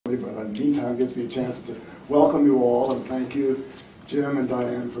but in the meantime, it gives me a chance to welcome you all and thank you, Jim and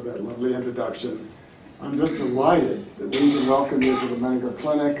Diane, for that lovely introduction. I'm just delighted that we can welcome you to the Menninger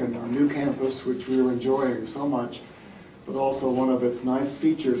Clinic and our new campus, which we are enjoying so much. But also one of its nice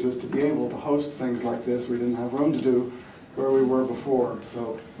features is to be able to host things like this. We didn't have room to do where we were before.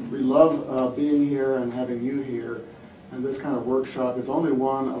 So we love being here and having you here. And this kind of workshop is only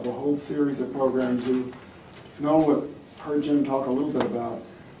one of a whole series of programs. You heard Jim talk a little bit about.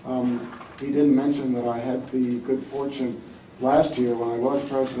 He didn't mention that I had the good fortune last year when I was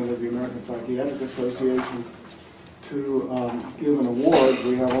president of the American Psychiatric Association to give an award.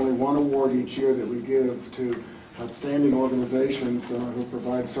 We have only one award each year that we give to outstanding organizations who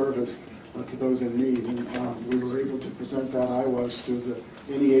provide service to those in need. And we were able to present that, I was, to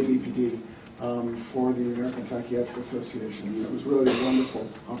the NEA BPD for the American Psychiatric Association. And it was really a wonderful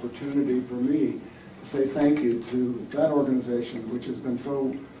opportunity for me to say thank you to that organization, which has been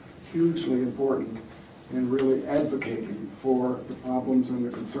so hugely important in really advocating for the problems and the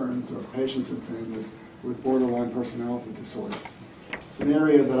concerns of patients and families with borderline personality disorder. It's an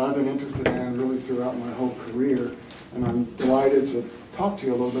area that I've been interested in really throughout my whole career, and I'm delighted to talk to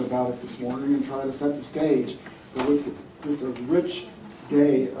you a little bit about it this morning and try to set the stage. It was just a rich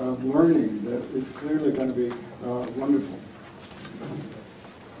day of learning that is clearly going to be wonderful.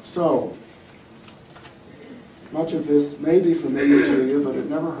 So, much of this may be familiar to you, but it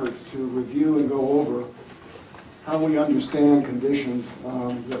never hurts to review and go over how we understand conditions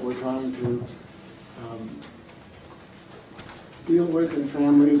that we're trying to deal with in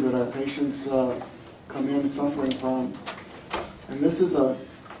families that our patients come in suffering from. And this is a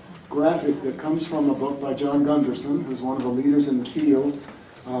graphic that comes from a book by John Gunderson, who's one of the leaders in the field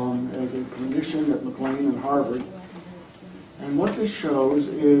as a clinician at McLean and Harvard. And what this shows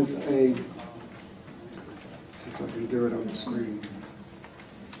is a, since I can do it on the screen,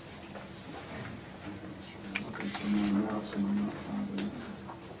 looking for my mouse and I'm not finding it.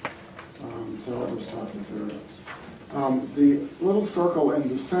 So I'll just talk you through it. The little circle in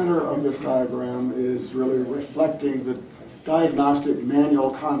the center of this diagram is really reflecting the diagnostic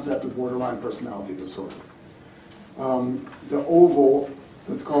manual concept of borderline personality disorder. The oval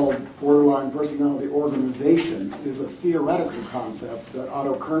that's called borderline personality organization is a theoretical concept that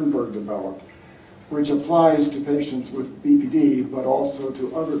Otto Kernberg developed, which applies to patients with BPD, but also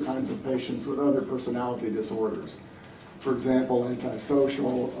to other kinds of patients with other personality disorders. For example,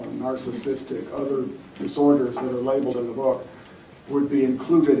 antisocial, narcissistic, other disorders that are labeled in the book would be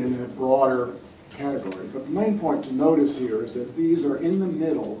included in that broader category. But the main point to notice here is that these are in the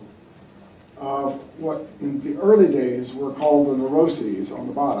middle of what in the early days were called the neuroses on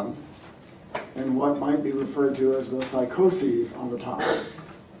the bottom, and what might be referred to as the psychoses on the top.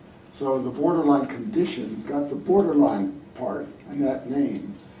 So the borderline conditions got the borderline part and that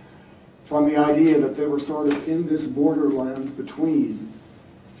name from the idea that they were sort of in this borderland between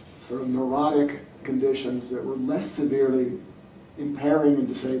sort of neurotic conditions that were less severely impairing and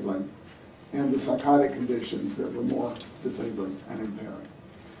disabling, and the psychotic conditions that were more disabling and impairing.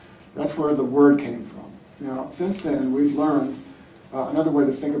 That's where the word came from. Now, since then, we've learned another way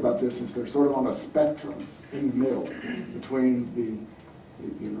to think about this is they're sort of on a spectrum in the middle between the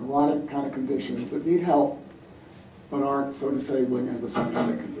neurotic kind of conditions that need help but aren't so disabling, and the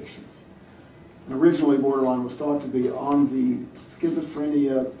psychotic conditions. And originally, borderline was thought to be on the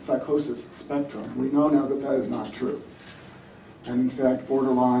schizophrenia psychosis spectrum. We know now that that is not true. And in fact,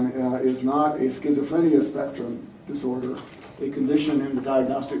 borderline is not a schizophrenia spectrum disorder. A condition in the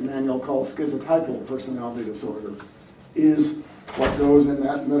diagnostic manual called schizotypal personality disorder is what goes in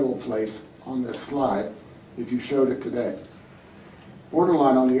that middle place on this slide if you showed it today.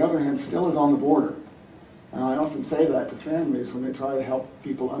 Borderline, on the other hand, still is on the border. And I often say that to families when they try to help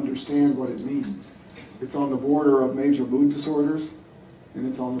people understand what it means. It's on the border of major mood disorders, and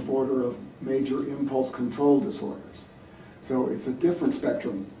it's on the border of major impulse control disorders. So it's a different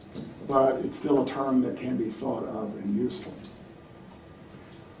spectrum, but it's still a term that can be thought of and useful.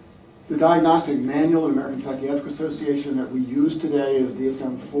 The diagnostic manual of the American Psychiatric Association that we use today is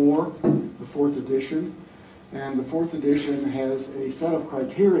DSM-4, the 4th edition. And the 4th edition has a set of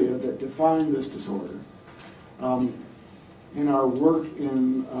criteria that define this disorder. In our work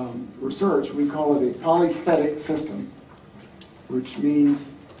in research, we call it a polythetic system, which means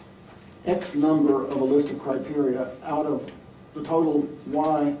X number of a list of criteria out of the total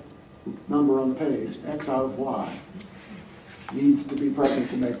Y number on the page, X out of Y, needs to be present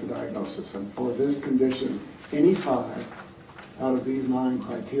to make the diagnosis. And for this condition, any 5 out of these 9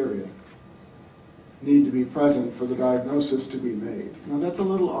 criteria need to be present for the diagnosis to be made. Now that's a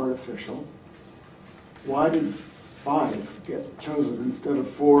little artificial. Why did 5 get chosen instead of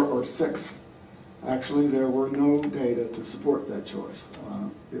 4 or 6. Actually, there were no data to support that choice.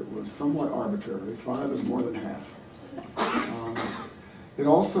 It was somewhat arbitrary. 5 is more than half. It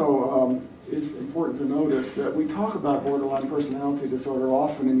also is important to notice that we talk about borderline personality disorder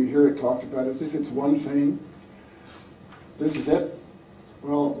often, and you hear it talked about as if it's one thing. This is it.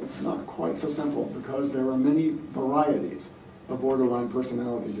 Well, it's not quite so simple because there are many varieties of borderline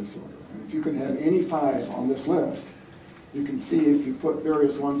personality disorder. And if you can have any 5 on this list, you can see if you put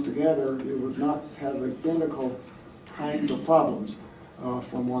various ones together, you would not have identical kinds of problems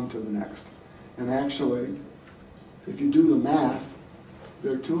from one to the next. And actually, if you do the math,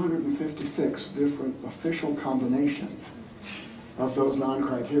 there are 256 different official combinations of those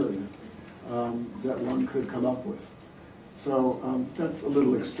non-criteria that one could come up with. So that's a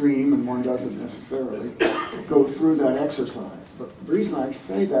little extreme, and one doesn't necessarily go through that exercise. But the reason I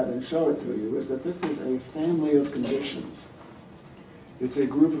say that and show it to you is that this is a family of conditions. It's a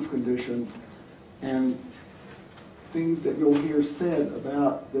group of conditions, and things that you'll hear said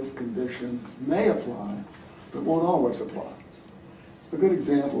about this condition may apply, but won't always apply. A good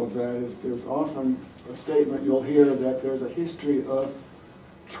example of that is there's often a statement you'll hear that there's a history of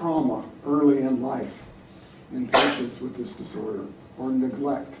trauma early in life in patients with this disorder, or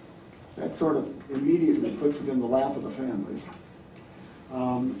neglect. That sort of immediately puts it in the lap of the families.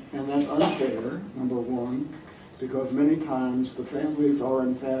 And that's unfair, number one, because many times the families are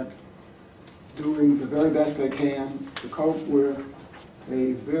in fact doing the very best they can to cope with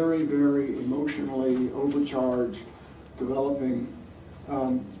a very, very emotionally overcharged, developing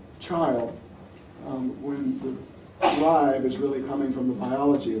child when the drive is really coming from the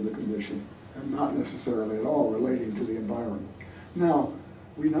biology of the condition and not necessarily at all relating to the environment. Now,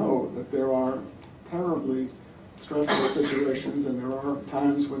 we know that there are terribly stressful situations, and there are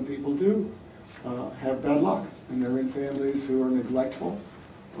times when people do have bad luck, and they're in families who are neglectful,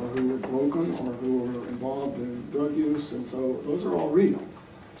 or who are broken, or who are involved in drug use, and so those are all real.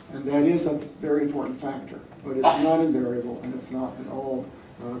 And that is a very important factor, but it's not invariable, and it's not at all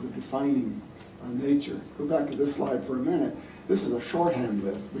the defining nature. Go back to this slide for a minute. This is a shorthand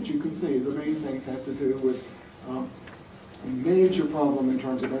list, but you can see the main things have to do with a major problem in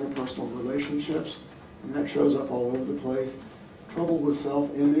terms of interpersonal relationships, and that shows up all over the place. Trouble with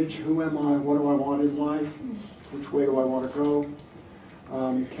self-image. Who am I? What do I want in life? Which way do I want to go?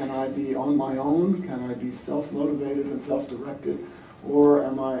 Can I be on my own? Can I be self-motivated and self-directed? Or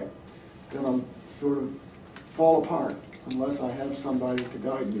am I going to sort of fall apart unless I have somebody to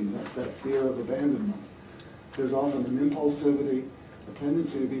guide me? That's that fear of abandonment. There's often an impulsivity, a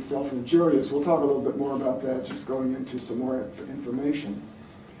tendency to be self-injurious. We'll talk a little bit more about that, just going into some more information.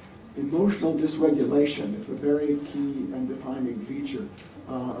 Emotional dysregulation is a very key and defining feature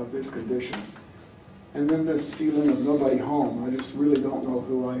of this condition. And then this feeling of nobody home. I just really don't know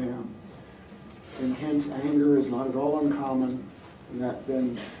who I am. Intense anger is not at all uncommon, and that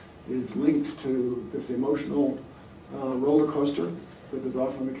then is linked to this emotional roller coaster that is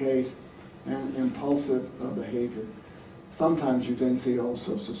often the case, and impulsive behavior. Sometimes you then see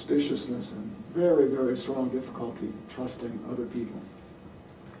also suspiciousness and very, very strong difficulty trusting other people.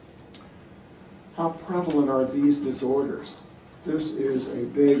 How prevalent are these disorders? This is a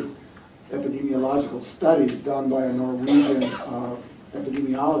big epidemiological study done by a Norwegian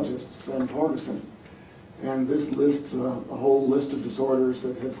epidemiologist, Sven Torgersen. And this lists a whole list of disorders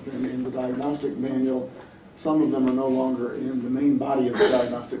that have been in the diagnostic manual. Some of them are no longer in the main body of the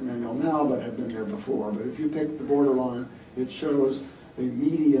diagnostic manual now, but have been there before. But if you pick the borderline, it shows a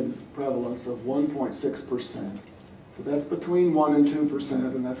median prevalence of 1.6%. So that's between 1 and 2%,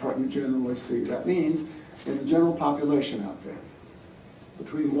 and that's what you generally see. That means in the general population out there,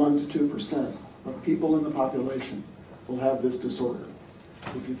 between 1 to 2% of people in the population will have this disorder.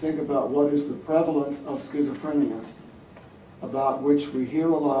 If you think about what is the prevalence of schizophrenia, about which we hear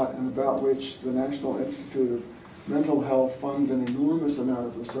a lot and about which the National Institute of Mental Health funds an enormous amount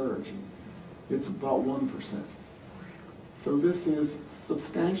of research, it's about 1%. So this is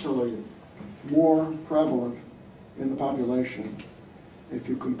substantially more prevalent in the population. If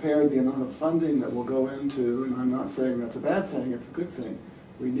you compare the amount of funding that will go into, and I'm not saying that's a bad thing, it's a good thing.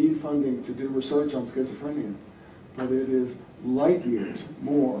 We need funding to do research on schizophrenia, but it is light years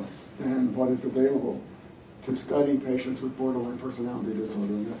more than what is available to study patients with borderline personality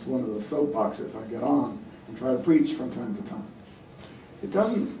disorder, and that's one of the soapboxes I get on and try to preach from time to time. It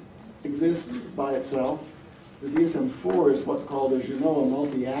doesn't exist by itself. The DSM-4 is what's called, as you know, a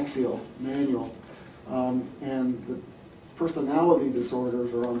multi-axial manual, and the personality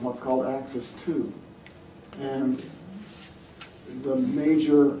disorders are on what's called Axis 2. And the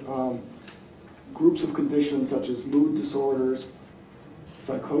major groups of conditions such as mood disorders,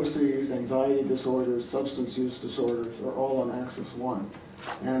 psychoses, anxiety disorders, substance use disorders are all on axis 1.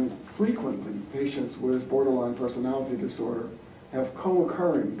 And frequently, patients with borderline personality disorder have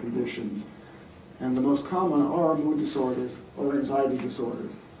co-occurring conditions. And the most common are mood disorders or anxiety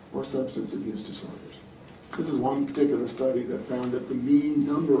disorders or substance abuse disorders. This is one particular study that found that the mean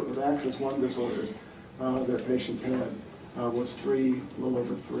number of axis 1 disorders that patients had was a little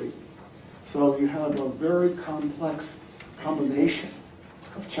over 3. So you have a very complex combination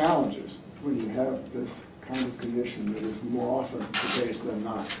of challenges when you have this kind of condition that is more often the case than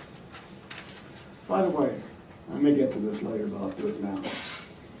not. By the way, I may get to this later, but I'll do it now.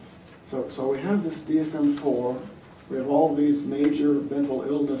 So we have this DSM-4. We have all these major mental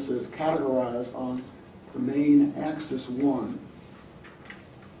illnesses categorized on the main axis 1.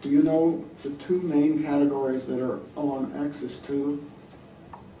 Do you know the 2 main categories that are on axis 2?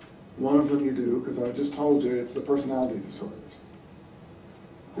 One of them you do, because I just told you it's the personality disorders.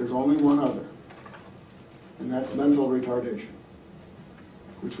 There's only one other, and that's mental retardation,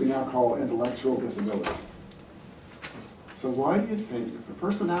 which we now call intellectual disability. So why do you think the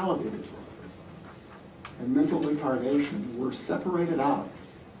personality disorders and mental retardation were separated out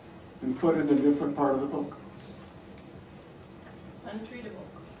and put in a different part of the book? Untreatable.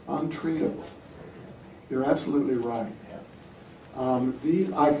 Untreatable. You're absolutely right.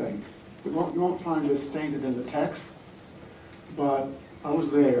 These, I think, you won't find this stated in the text, but I was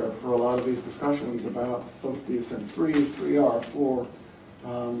there for a lot of these discussions about both DSM-3, 3R, 4,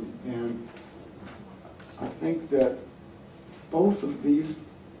 and I think that both of these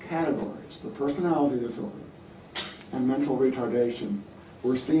categories, the personality disorder and mental retardation,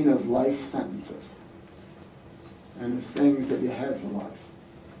 were seen as life sentences and as things that you had for life.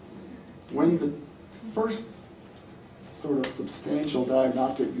 When the first sort of substantial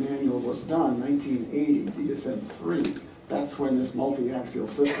diagnostic manual was done, 1980, DSM-3, that's when this multi-axial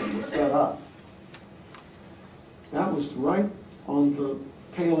system was set up. That was right on the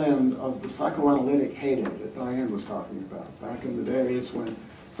tail end of the psychoanalytic heyday that Diane was talking about, back in the days when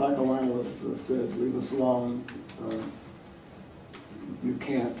psychoanalysts said, leave us alone, you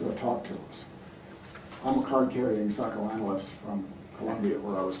can't talk to us. I'm a card-carrying psychoanalyst from Columbia,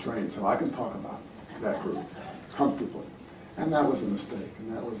 where I was trained, so I can talk about that group comfortably. And that was a mistake,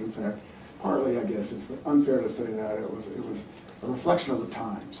 and that was, in fact, partly, I guess, it's unfair to say that. It was a reflection of the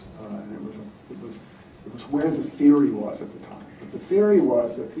times, and it was where the theory was at the time. But the theory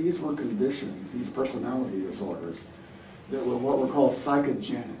was that these were conditions, these personality disorders, that were what were called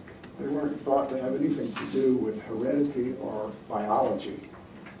psychogenic. They weren't thought to have anything to do with heredity or biology,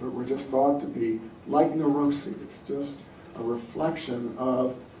 but were just thought to be like neuroses, just a reflection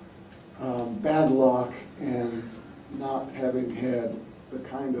of bad luck and not having had the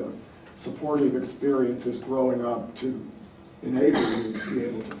kind of supportive experiences growing up to enable you to be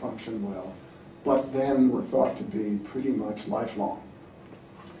able to function well, but then were thought to be pretty much lifelong.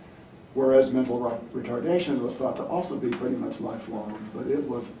 Whereas mental retardation was thought to also be pretty much lifelong, but it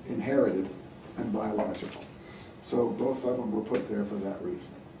was inherited and biological. So both of them were put there for that reason.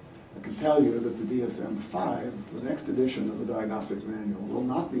 I can tell you that the DSM-5, the next edition of the diagnostic manual, will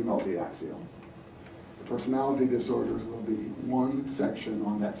not be multi-axial. The personality disorders will be one section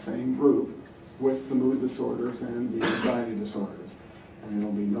on that same group with the mood disorders and the anxiety disorders, and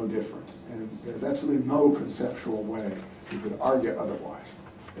it'll be no different. And there's absolutely no conceptual way you could argue otherwise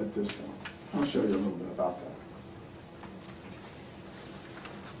at this point. I'll show you a little bit about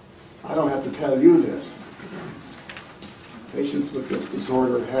that. I don't have to tell you this. Patients with this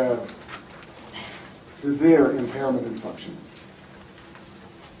disorder have severe impairment in function.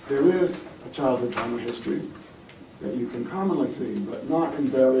 There is a childhood trauma history that you can commonly see, but not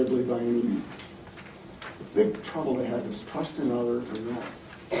invariably by any means. The big trouble they have is trust in others, and that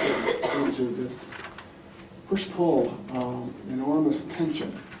gets into this push-pull, enormous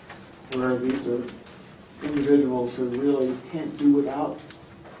tension, where these are individuals who really can't do without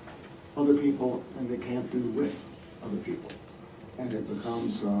other people, and they can't do with other people. And it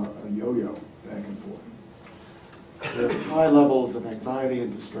becomes a yo-yo back and forth. There are high levels of anxiety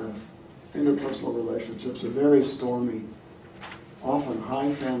and distress. Interpersonal relationships are very stormy, often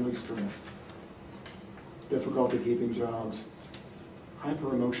high family stress, difficulty keeping jobs,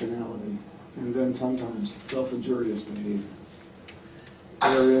 hyper-emotionality, and then sometimes self-injurious behavior.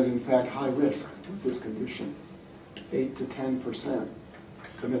 There is, in fact, high risk with this condition. 8 to 10%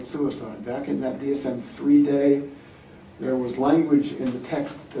 commit suicide. Back in that DSM-3 day, there was language in the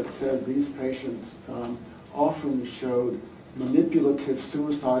text that said these patients often showed manipulative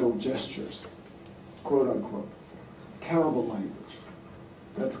suicidal gestures, quote unquote. Terrible language.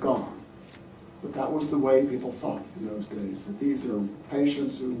 That's gone. But that was the way people thought in those days, that these are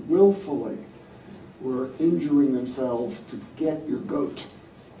patients who willfully were injuring themselves to get your goat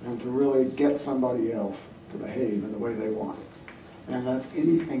and to really get somebody else to behave in the way they wanted. And that's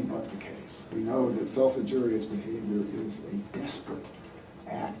anything but the case. We know that self-injurious behavior is a desperate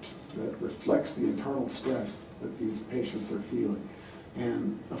act that reflects the internal stress that these patients are feeling.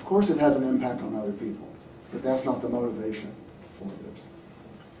 And of course it has an impact on other people, but that's not the motivation for this.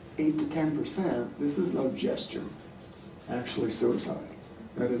 8 to 10%, this is no gesture, actually suicide.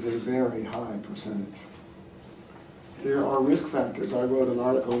 That is a very high percentage. There are risk factors. I wrote an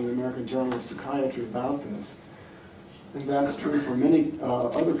article in the American Journal of Psychiatry about this. And that's true for many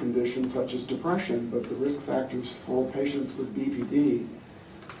other conditions such as depression, but the risk factors for patients with BPD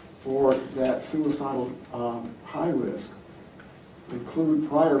for that suicidal high risk include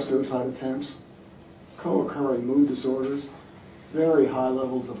prior suicide attempts, co-occurring mood disorders, very high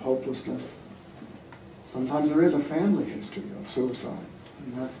levels of hopelessness. Sometimes there is a family history of suicide,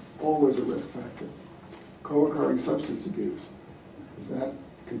 and that's always a risk factor. Co-occurring substance abuse, because that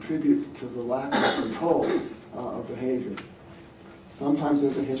contributes to the lack of control of behavior. Sometimes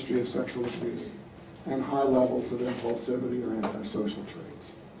there's a history of sexual abuse and high levels of impulsivity or antisocial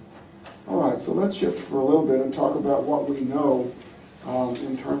traits. All right, so let's shift for a little bit and talk about what we know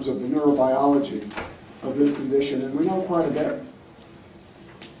in terms of the neurobiology of this condition, and we know quite a bit.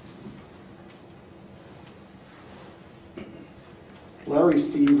 Larry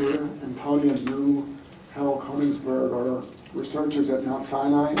Siever, Antonia New, Hal Koenigsberg are researchers at Mount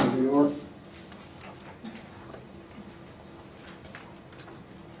Sinai in New York.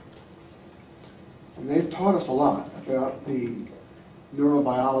 And they've taught us a lot about the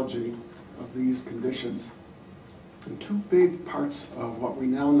neurobiology of these conditions. And two big parts of what we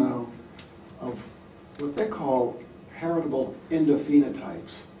now know of what they call heritable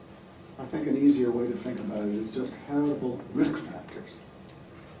endophenotypes. I think an easier way to think about it is just heritable risk factors.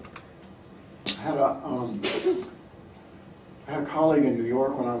 I had a colleague in New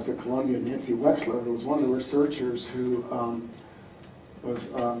York when I was at Columbia, Nancy Wexler, who was one of the researchers who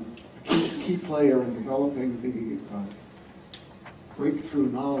was a key player in developing the breakthrough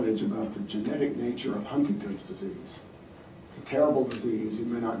knowledge about the genetic nature of Huntington's disease. It's a terrible disease. You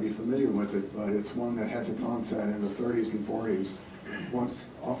may not be familiar with it, but it's one that has its onset in the 30s and 40s.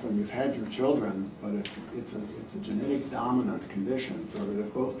 Often you've had your children, but it's a genetic dominant condition, so that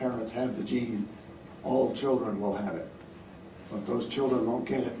if both parents have the gene, all children will have it. But those children won't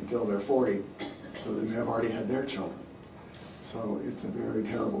get it until they're 40, so they may have already had their children. So it's a very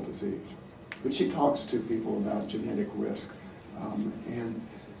terrible disease. But she talks to people about genetic risk, and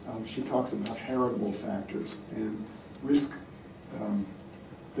she talks about heritable factors and risk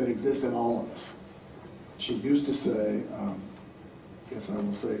that exist in all of us. She used to say, I guess I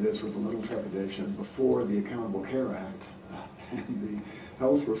will say this with a little trepidation, before the Accountable Care Act and the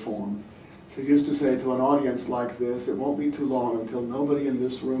health reform, she used to say to an audience like this, it won't be too long until nobody in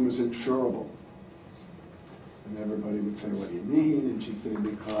this room is insurable. And everybody would say, what do you mean? And she'd say,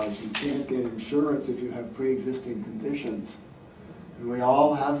 because you can't get insurance if you have pre-existing conditions. And we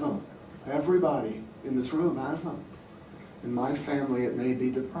all have them. Everybody in this room has them. In my family, it may be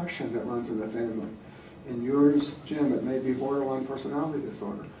depression that runs in the family. In yours, Jim, it may be borderline personality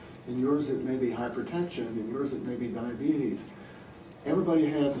disorder. In yours, it may be hypertension. In yours, it may be diabetes. Everybody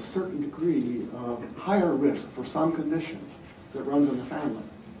has a certain degree of higher risk for some conditions that runs in the family.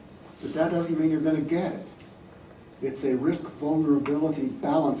 But that doesn't mean you're going to get it. It's a risk vulnerability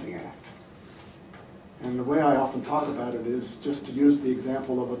balancing act. And the way I often talk about it is just to use the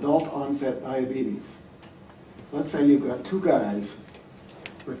example of adult onset diabetes. Let's say you've got two guys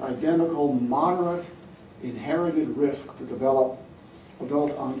with identical moderate inherited risk to develop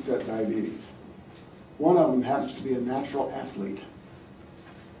adult onset diabetes. One of them happens to be a natural athlete,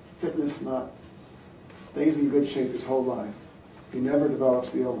 fitness nut, stays in good shape his whole life. He never develops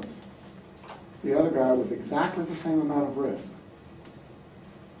the illness. The other guy with exactly the same amount of risk,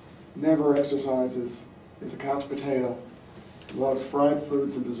 never exercises, is a couch potato, loves fried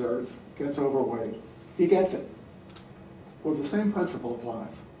foods and desserts, gets overweight. He gets it. Well, the same principle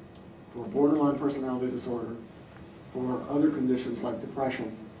applies for borderline personality disorder, for other conditions like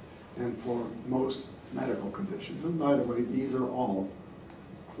depression, and for most medical conditions. And by the way, these are all,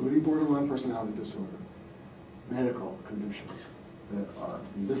 including borderline personality disorder, medical conditions that are,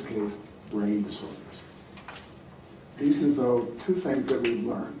 in this case, brain disorders. These are, though, two things that we've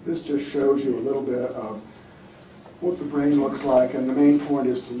learned. This just shows you a little bit of what the brain looks like, and the main point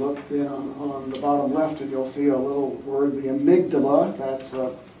is to look down on the bottom left, and you'll see a little word, the amygdala. That's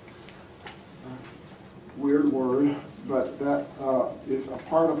weird word, but that is a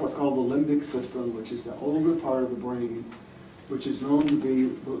part of what's called the limbic system, which is the older part of the brain, which is known to be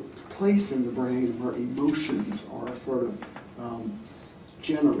the place in the brain where emotions are sort of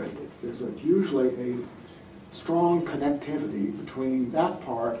generated. There's usually a strong connectivity between that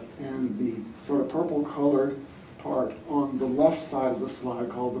part and the sort of purple colored part on the left side of the slide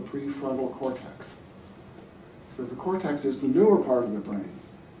called the prefrontal cortex. So the cortex is the newer part of the brain,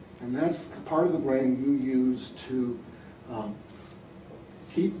 and that's the part of the brain you use to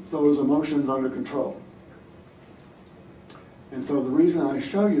keep those emotions under control. And so the reason I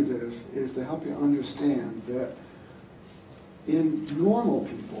show you this is to help you understand that in normal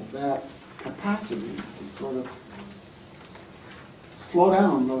people, that capacity to sort of slow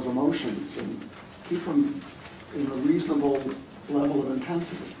down those emotions and keep them in a reasonable level of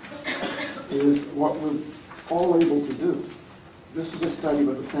intensity is what we're all able to do. This is a study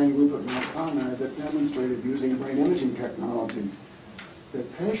by the same group at Mount Sinai that demonstrated using brain imaging technology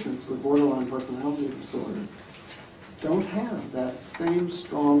that patients with borderline personality disorder don't have that same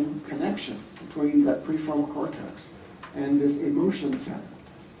strong connection between that prefrontal cortex and this emotion center.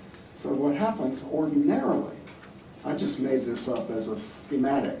 So what happens ordinarily, I just made this up as a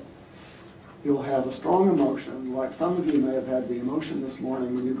schematic, you'll have a strong emotion, like some of you may have had the emotion this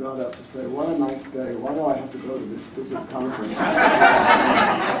morning when you got up to say, what a nice day, why do I have to go to this stupid conference?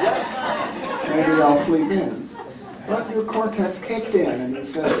 Maybe I'll sleep in. But your cortex kicked in and you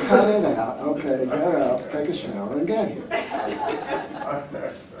said, cut it out, okay, get up, take a shower, and get here.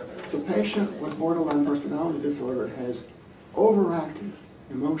 The patient with borderline personality disorder has overactive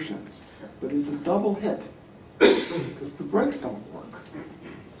emotions, but it's a double hit because the brakes don't work.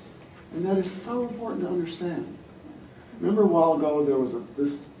 And that is so important to understand. Remember a while ago there was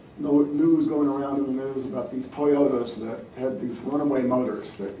this news going around in the news about these Toyotas that had these runaway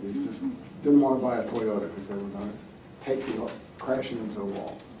motors that you just didn't want to buy a Toyota because they were going to take you crashing into a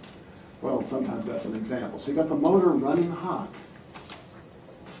wall. Well, sometimes that's an example. So you got the motor running hot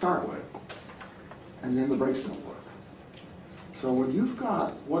to start with, and then the brakes don't work. So when you've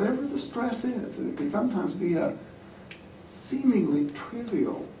got whatever the stress is, and it can sometimes be a seemingly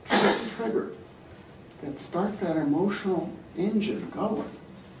trivial trigger that starts that emotional engine going,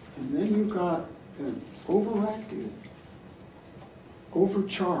 and then you've got an overactive,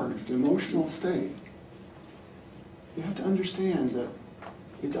 overcharged emotional state, you have to understand that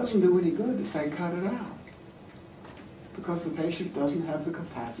it doesn't do any good to say cut it out, because the patient doesn't have the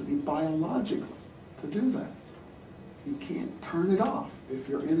capacity biologically to do that. You can't turn it off if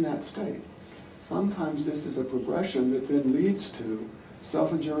you're in that state. Sometimes this is a progression that then leads to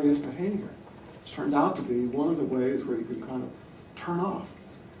self-injurious behavior, which turns out to be one of the ways where you can kind of turn off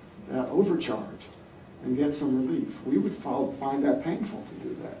that overcharge and get some relief. We would find that painful to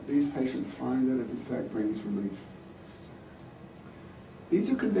do that. These patients find that it in fact brings relief. These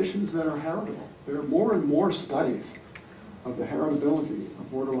are conditions that are heritable. There are more and more studies of the heritability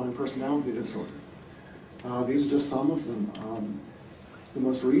of borderline personality disorder. These are just some of them. The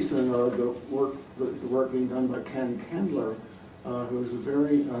most recent are the work being done by Ken Kendler, who is a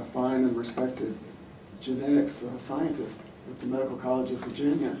very fine and respected genetics scientist at the Medical College of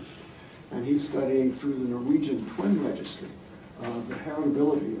Virginia. And he's studying through the Norwegian Twin Registry the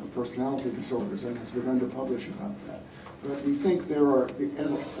heritability of personality disorders and has begun to publish about that. But we think there are,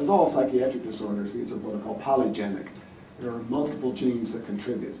 as all psychiatric disorders, these are what are called polygenic. There are multiple genes that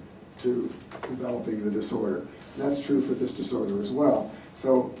contribute to developing the disorder. That's true for this disorder as well.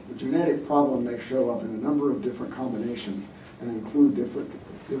 So the genetic problem may show up in a number of different combinations and include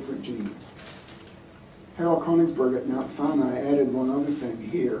different genes. Harold Konigsberg at Mount Sinai added one other thing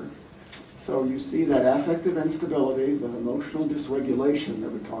here. So you see that affective instability, the emotional dysregulation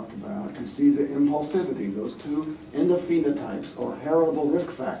that we talked about. You see the impulsivity, those two endophenotypes or heritable risk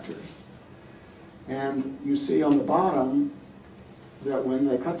factors. And you see on the bottom that when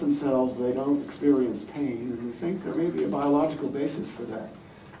they cut themselves, they don't experience pain. And we think there may be a biological basis for that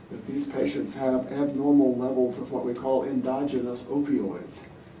these patients have abnormal levels of what we call endogenous opioids,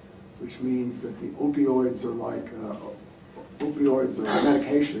 which means that the opioids are like opioids are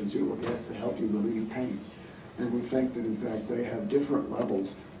medications you will get to help you relieve pain. And we think that, in fact, they have different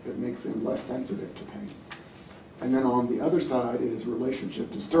levels that make them less sensitive to pain. And then on the other side is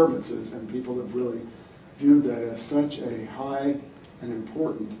relationship disturbances, and people have really viewed that as such a high and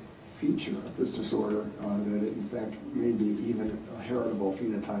important feature of this disorder that it, in fact, may be even a heritable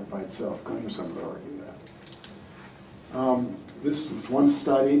phenotype by itself. Gunderson would argue that. This was one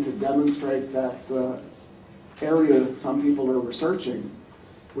study to demonstrate that area some people are researching,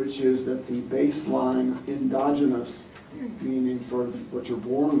 which is that the baseline endogenous, meaning sort of what you're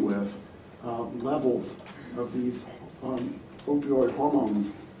born with, levels of these opioid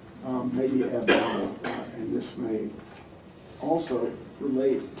hormones may be abnormal, and this may also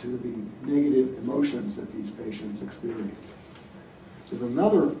relate to the negative emotions that these patients experience. There's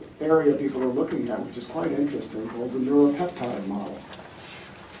another area people are looking at, which is quite interesting, called the neuropeptide model.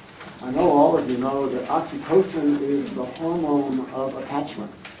 I know all of you know that oxytocin is the hormone of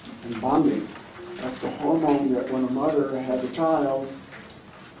attachment and bonding. That's the hormone that when a mother has a child,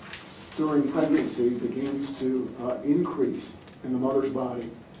 during pregnancy begins to increase in the mother's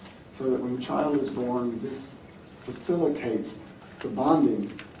body, so that when the child is born, this facilitates the bonding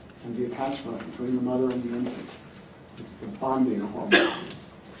and the attachment between the mother and the infant. It's the bonding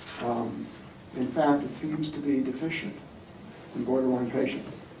hormone. In fact, it seems to be deficient in borderline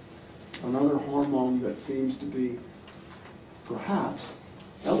patients. Another hormone that seems to be perhaps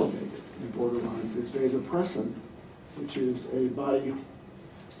elevated in borderlines is vasopressin, which is a body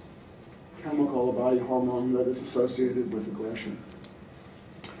chemical, a body hormone that is associated with aggression.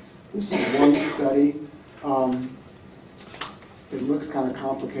 This is one study. It looks kind of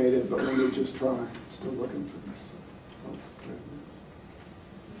complicated, but let me just try. I'm still looking for this.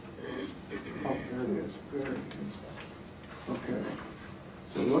 Oh, there it is. There it is. Okay.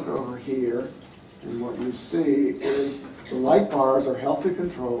 So look over here, and what you see is the light bars are healthy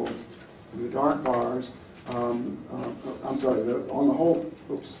controls, and the dark bars, on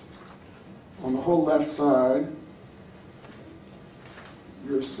the whole left side,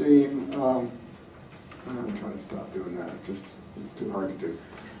 you're seeing, I'm going to try to stop doing that, it's too hard to do.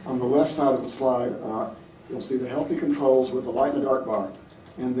 On the left side of the slide, you'll see the healthy controls with the light and the dark bar,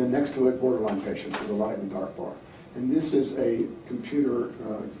 and then next to it, borderline patients with the light and dark bar. And this is a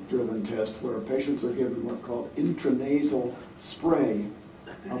computer-driven test where patients are given what's called intranasal spray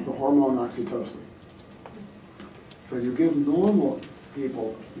of the hormone oxytocin. So you give normal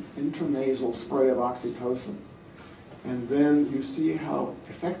people intranasal spray of oxytocin, and then you see how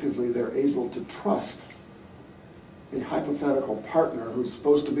effectively they're able to trust a hypothetical partner who's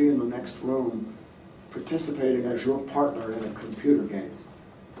supposed to be in the next room participating as your partner in a computer game.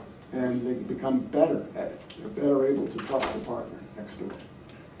 And they become better at it. They're better able to trust the partner next to it.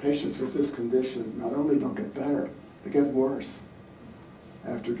 Patients with this condition not only don't get better, they get worse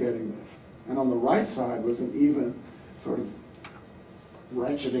after getting this. And on the right side was an even sort of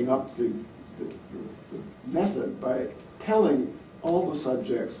ratcheting up the method by telling all the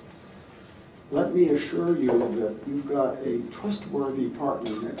subjects, let me assure you that you've got a trustworthy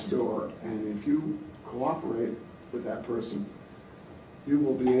partner next door, and if you cooperate with that person, you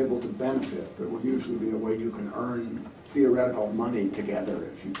will be able to benefit. There will usually be a way you can earn theoretical money together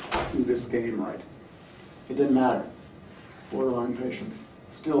if you do this game right. It didn't matter. Borderline patients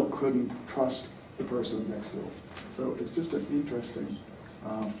still couldn't trust the person next door. So it's just an interesting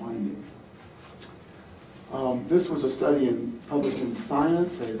finding. This was a study published in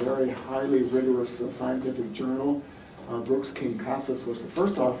Science, a very highly rigorous scientific journal. Brooks King-Casas was the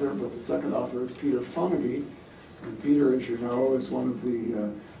first author, but the second author is Peter Fonagy. And Peter, as you know, is one of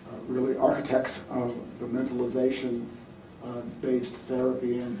the really architects of the mentalization-based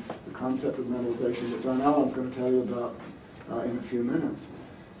therapy and the concept of mentalization that John Allen's going to tell you about in a few minutes.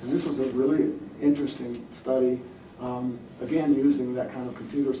 And this was a really interesting study, again, using that kind of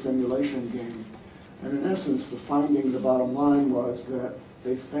computer simulation game. And in essence, the finding, the bottom line was that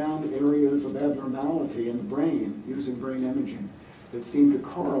they found areas of abnormality in the brain using brain imaging that seemed to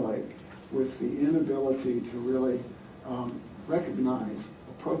correlate with the inability to really recognize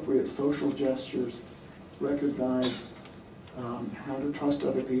appropriate social gestures, recognize how to trust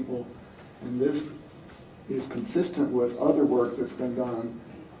other people, and this is consistent with other work that's been done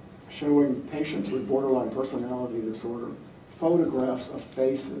showing patients with borderline personality disorder photographs of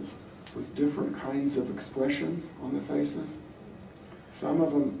faces with different kinds of expressions on the faces. Some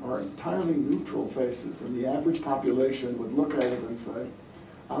of them are entirely neutral faces, and the average population would look at it and say,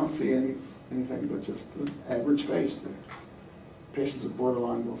 I don't see anything but just the average face there. Patients with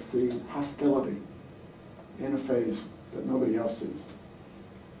borderline will see hostility in a face that nobody else sees.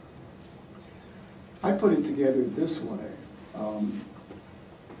 I put it together this way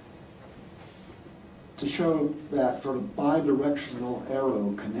to show that sort of bidirectional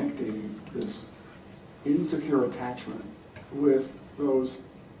arrow connecting this insecure attachment with those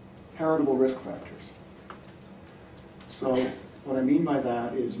heritable risk factors. So what I mean by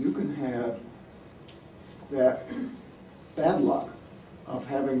that is you can have that bad luck of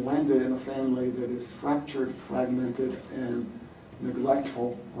having landed in a family that is fractured, fragmented, and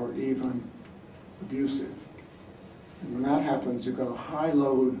neglectful, or even abusive. And when that happens, you've got a high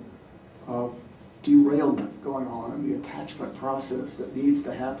load of derailment going on in the attachment process that needs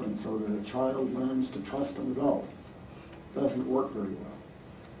to happen so that a child learns to trust an adult. Doesn't work very well.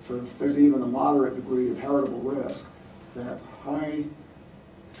 So if there's even a moderate degree of heritable risk, that high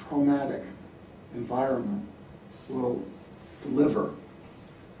traumatic environment will deliver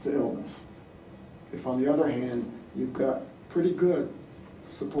to illness. If on the other hand, you've got pretty good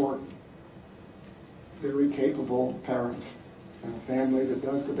support, very capable parents, and a family that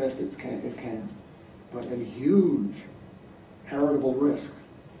does the best it can, but a huge heritable risk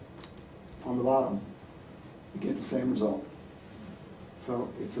on the bottom, you get the same result. So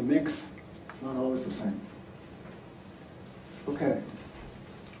it's a mix, it's not always the same. Okay,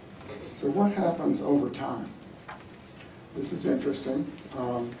 so what happens over time? This is interesting.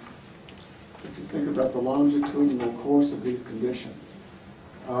 If you think about the longitudinal course of these conditions,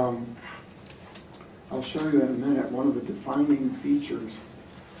 I'll show you in a minute one of the defining features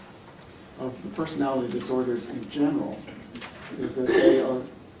of the personality disorders in general is that they are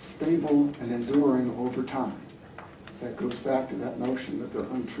stable and enduring over time. That goes back to that notion that they're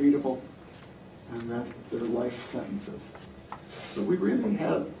untreatable and that they're life sentences. So we really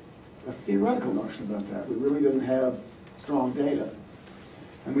had a theoretical notion about that. We really didn't have strong data.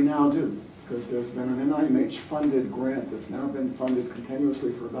 And we now do, because there's been an NIMH-funded grant that's now been funded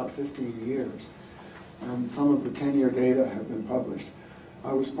continuously for about 15 years. And some of the 10-year data have been published.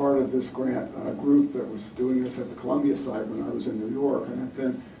 I was part of this grant group that was doing this at the Columbia site when I was in New York, and I've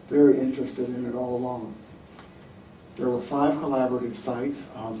been very interested in it all along. There were 5 collaborative sites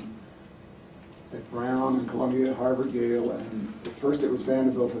at Brown and Columbia, Harvard, Yale, and at first it was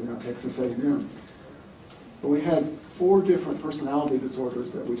Vanderbilt and now Texas A&M. But we had 4 different personality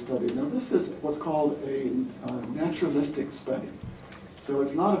disorders that we studied. Now this is what's called a naturalistic study. So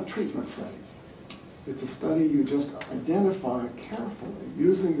it's not a treatment study. It's a study you just identify carefully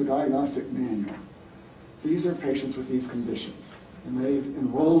using the diagnostic manual. These are patients with these conditions, and they've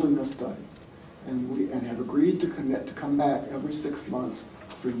enrolled in the study, and have agreed to commit to come back every 6 months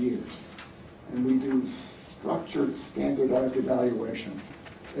for years. And we do structured, standardized evaluations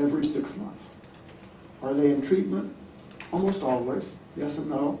every 6 months. Are they in treatment? Almost always. Yes and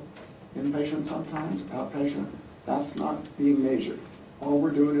no. Inpatient sometimes, outpatient. That's not being measured. All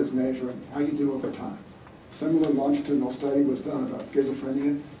we're doing is measuring how you do over time. A similar longitudinal study was done about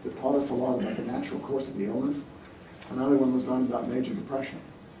schizophrenia that taught us a lot about the natural course of the illness. Another one was done about major depression.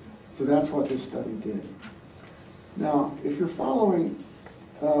 So that's what this study did. Now, if you're following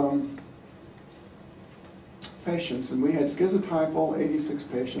patients, and we had schizotypal 86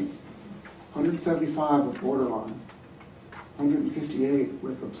 patients, 175 with borderline, 158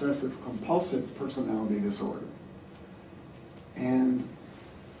 with obsessive compulsive personality disorder, and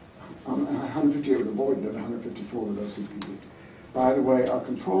 158 with avoidant and 154 with OCPD. By the way, our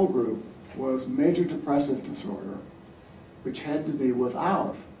control group was major depressive disorder, which had to be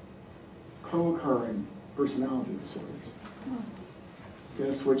without co-occurring personality disorders.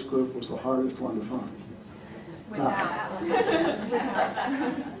 Guess which group was the hardest one to find?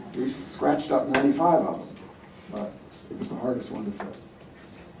 We scratched up 95 of them, but it was the hardest one to fit.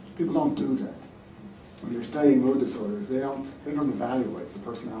 People don't do that. When they're studying mood disorders, they don't evaluate the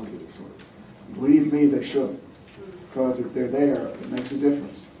personality disorders. Believe me, they should, because if they're there, it makes a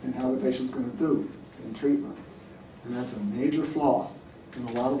difference in how the patient's going to do in treatment. And that's a major flaw in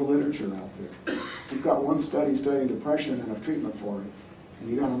a lot of the literature out there. You've got one study studying depression and a treatment for it, and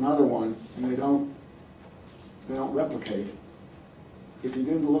you got another one, and they don't replicate. If you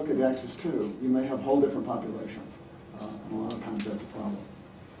didn't look at Axis 2, you may have whole different populations, and a lot of times that's a problem.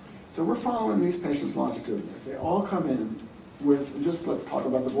 So we're following these patients longitudinally. They all come in with, just let's talk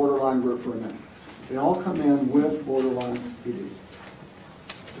about the borderline group for a minute. They all come in with borderline PD.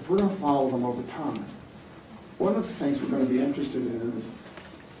 So if we're going to follow them over time, one of the things we're going to be interested in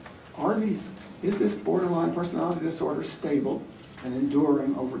is, is this borderline personality disorder stable and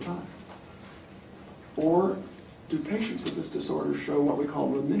enduring over time? Or do patients with this disorder show what we call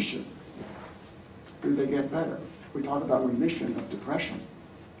remission? Do they get better? We talk about remission of depression.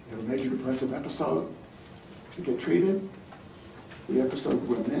 You have a major depressive episode, you get treated, the episode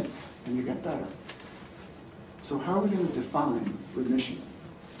remits, and you get better. So how are we going to define remission?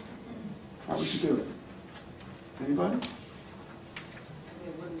 How would you do it? Anybody?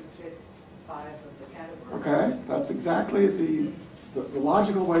 It wouldn't fit 5 of the categories. Okay, that's exactly the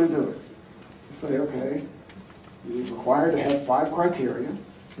logical way to do it. You say, okay, you're required to have 5 criteria.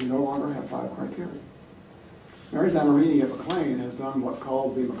 You no longer have 5 criteria. Mary Zanarini at McLean has done what's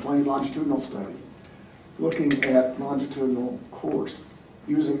called the McLean longitudinal study, looking at longitudinal course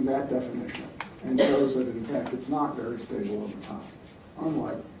using that definition, and shows that in fact it's not very stable over time,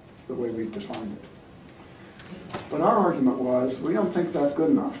 unlike the way we've defined it. But our argument was, we don't think that's good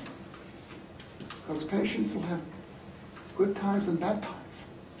enough, because patients will have good times and bad times.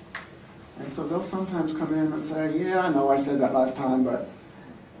 And so they'll sometimes come in and say, yeah, I know I said that last time, but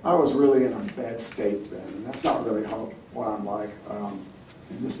I was really in a bad state then, and that's not really what I'm like.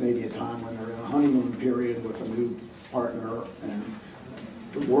 And this may be a time when they're in a honeymoon period with a new partner, and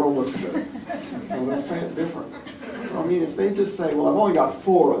the world looks good. So let's say it different. So, I mean, if they just say, well, I've only got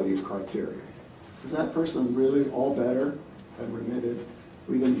 4 of these criteria, is that person really all better and remitted?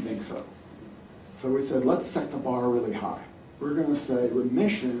 We didn't think so. So we said, let's set the bar really high. We're going to say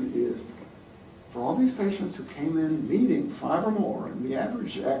remission is, for all these patients who came in meeting 5 or more, and the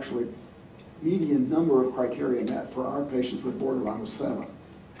average actually median number of criteria met for our patients with borderline was 7.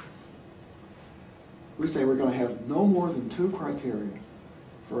 We say we're going to have no more than 2 criteria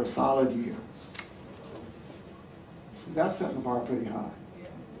for a solid year. So that's setting the bar pretty high.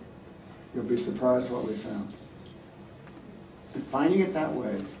 You'll be surprised what we found. Defining it that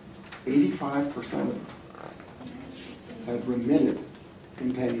way, 85% of them have remitted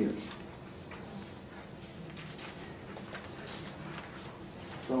in 10 years.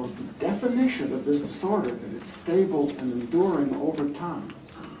 So the definition of this disorder, that it's stable and enduring over time,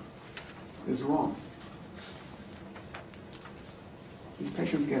 is wrong. These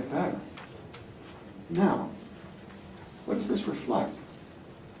patients get better. Now, what does this reflect?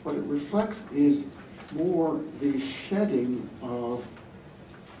 What it reflects is more the shedding of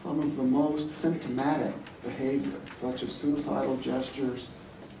some of the most symptomatic behavior, such as suicidal gestures,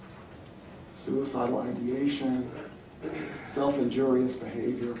 suicidal ideation, self-injurious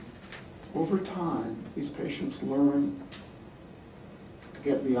behavior. Over time, these patients learn to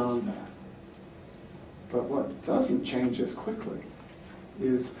get beyond that. But what doesn't change as quickly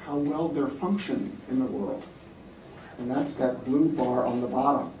is how well they're functioning in the world. And that's that blue bar on the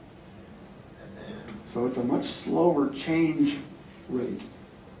bottom. So it's a much slower change rate.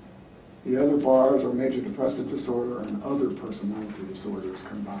 The other bars are major depressive disorder and other personality disorders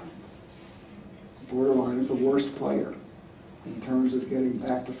combined. Borderline is the worst player in terms of getting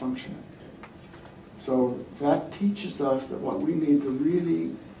back to functioning. So that teaches us that what we need to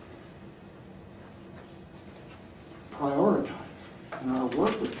really prioritize in our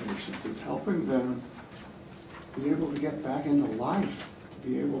work with patients is helping them be able to get back into life, to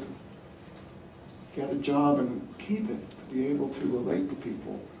be able to get a job and keep it, to be able to relate to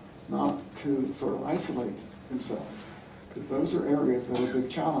people, not to sort of isolate themselves, because those are areas that are big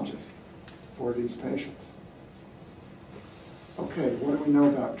challenges for these patients. Okay, what do we know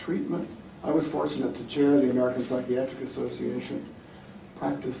about treatment? I was fortunate to chair the American Psychiatric Association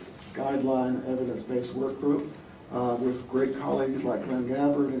practice guideline evidence-based work group with great colleagues like Glenn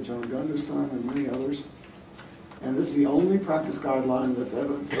Gabbard and John Gunderson and many others. And this is the only practice guideline that's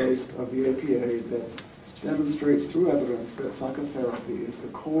evidence-based of the APA that demonstrates through evidence that psychotherapy is the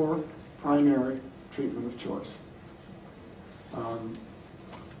core primary treatment of choice.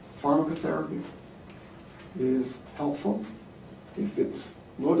 Pharmacotherapy is helpful if it's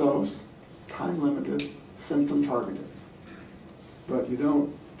low dose, time limited, symptom targeted. But you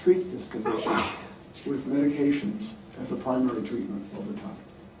don't treat this condition with medications as a primary treatment over time.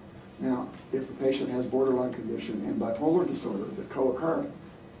 Now, if a patient has borderline condition and bipolar disorder that co-occur,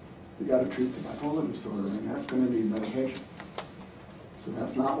 you got to treat the bipolar disorder, and that's going to need medication. So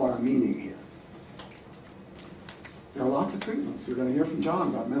that's not what I'm meaning here. There are lots of treatments. You're going to hear from John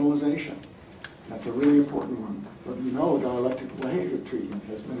about mentalization. That's a really important one. But you know dialectical behavior treatment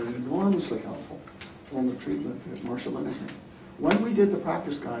has been an enormously helpful form of treatment as Marshall Menninger. When we did the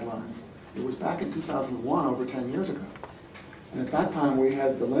practice guidelines, it was back in 2001, over 10 years ago. And at that time, we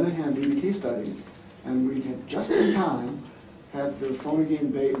had the Linehan BPD studies, and we had just in time had the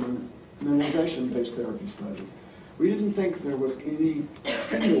Flonnegan-Bateman mentalization-based therapy studies. We didn't think there was any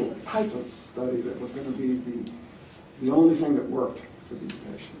single type of study that was going to be the only thing that worked for these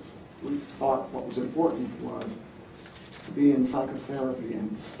patients. We thought what was important was to be in psychotherapy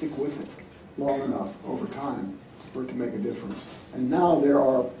and to stick with it long enough over time for it to make a difference. And now there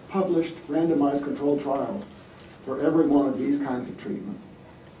are published randomized controlled trials for every one of these kinds of treatment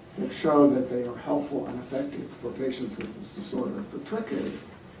that show that they are helpful and effective for patients with this disorder. The trick is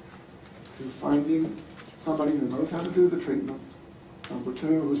to finding somebody who knows how to do the treatment, number 2,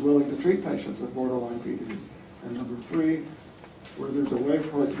 who's willing to treat patients with borderline BPD, and number 3, where there's a way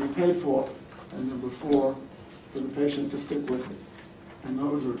for it to be paid for, and number 4, for the patient to stick with it. And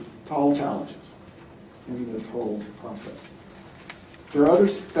those are tall challenges in this whole process. There are other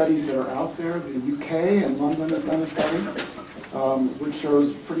studies that are out there. The UK and London has done a study which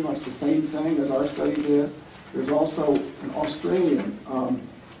shows pretty much the same thing as our study did. There's also an Australian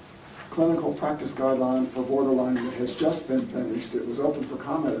clinical practice guideline for borderline that has just been finished. It was open for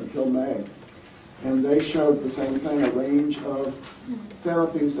comment until May. And they showed the same thing, a range of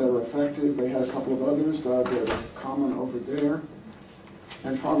therapies that are effective. They had a couple of others that are common over there.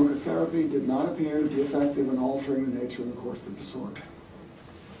 And pharmacotherapy did not appear to be effective in altering the nature and the course of the disorder.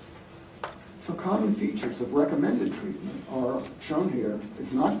 So common features of recommended treatment are shown here.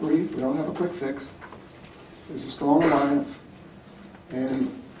 It's not brief, we don't have a quick fix. There's a strong alliance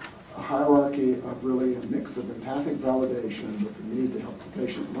and a hierarchy of really a mix of empathic validation with the need to help the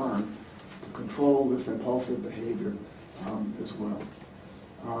patient learn to control this impulsive behavior as well.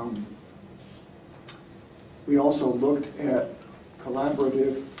 We also looked at in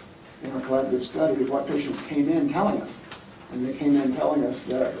a collaborative study, what patients came in telling us. And they came in telling us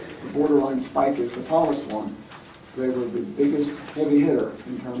that the borderline spike is the tallest one. They were the biggest heavy hitter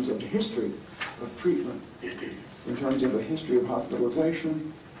in terms of the history of treatment, in terms of the history of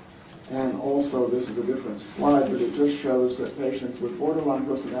hospitalization. And also, this is a different slide, but it just shows that patients with borderline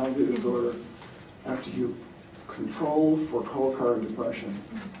personality disorder, after you control for co-occurring depression,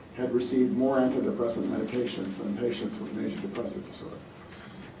 had received more antidepressant medications than patients with major depressive disorder.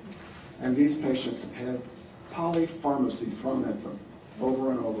 And these patients have had polypharmacy thrown at them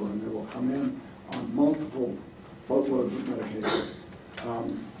over and over, and they will come in on multiple boatloads of medication.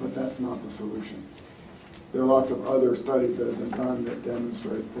 But that's not the solution. There are lots of other studies that have been done that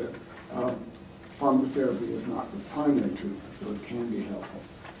demonstrate that pharmacotherapy is not the primary treatment, so it can be helpful.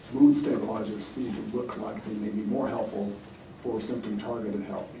 Mood stabilizers seem to look like they may be more helpful for symptom-targeted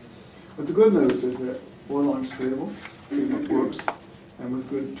help. But the good news is that borderline is treatable, treatment works, and with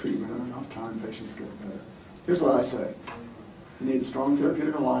good treatment and enough time, patients get better. Here's what I say. You need a strong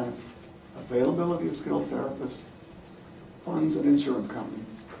therapeutic alliance, availability of skilled therapists, funds and insurance company,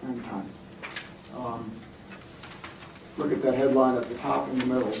 and time. Look at that headline at the top in the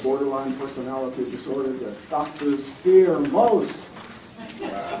middle, borderline personality disorder that doctors fear most.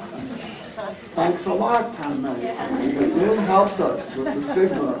 Thanks a lot, Time Magazine. It really helps us with the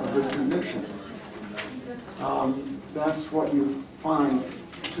stigma of this condition. That's what you find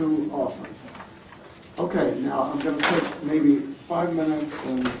too often. Okay, now I'm going to take maybe 5 minutes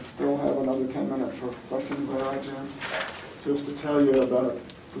and still have another 10 minutes for questions. Is that right, Jan? Just to tell you about,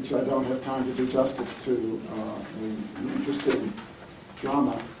 which I don't have time to do justice to, an interesting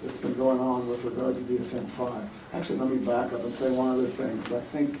drama that's been going on with regard to DSM-5. Actually, let me back up and say one other thing, because I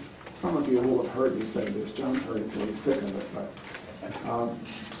think some of you will have heard me say this. John's heard it till he's sick of it, but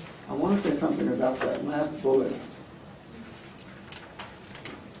I want to say something about that last bullet.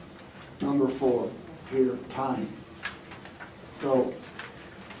 Number 4, here, time. So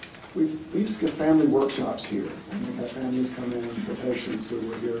we used to get family workshops here, and we had families come in for patients who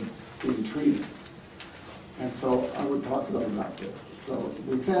were here being treated. And so I would talk to them about this. So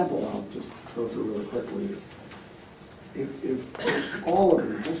the example I'll just go through really quickly is, if all of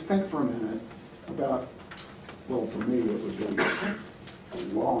you just think for a minute about, well, for me it would be a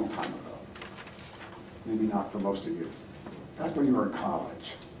long time ago, maybe not for most of you, back when you were in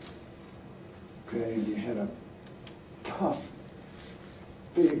college, okay, and you had a tough,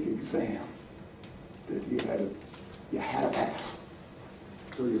 big exam that you had to pass.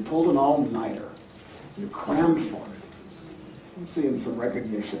 So you pulled an all-nighter, you crammed for it. I'm seeing some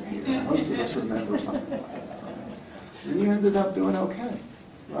recognition here. Most of us remember something like that. Right? And you ended up doing okay,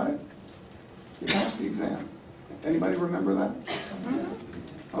 right? You passed the exam. Anybody remember that?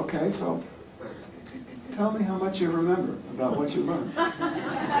 Okay, so tell me how much you remember about what you learned.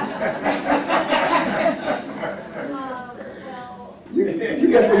 You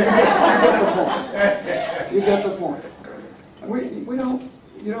get the point.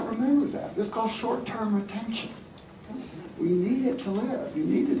 You don't remember that. This is called short-term retention. We need it to live. You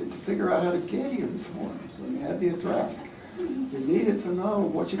needed it to figure out how to get here this morning. You had the address. You needed to know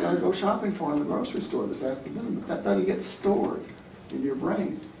what you got to go shopping for in the grocery store this afternoon. But that doesn't get stored in your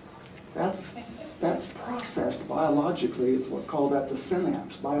brain. That's processed biologically. It's what's called at the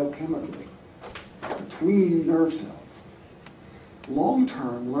synapse, biochemically, between nerve cells.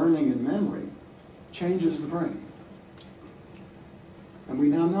 Long-term learning and memory changes the brain. And we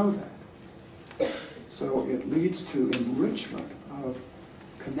now know that. So it leads to enrichment of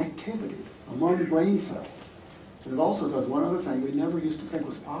connectivity among brain cells. And it also does one other thing we never used to think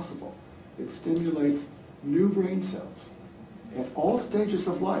was possible. It stimulates new brain cells at all stages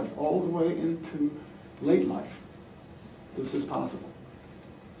of life, all the way into late life. This is possible.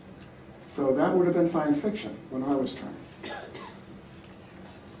 So that would have been science fiction when I was trained.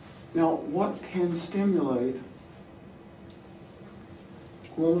 Now, what can stimulate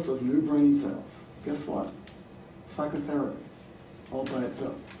growth of new brain cells? Guess what? Psychotherapy, all by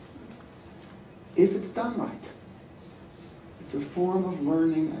itself. if it's done right. It's a form of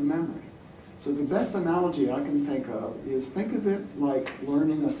learning and memory. So the best analogy I can think of it like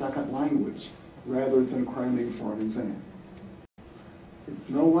learning a second language rather than cramming for an exam. It's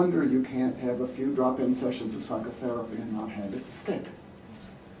no wonder you can't have a few drop-in sessions of psychotherapy and not have it stick.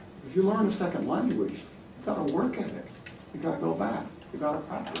 If you learn a second language, you've got to work at it. You've got to go back. You've got to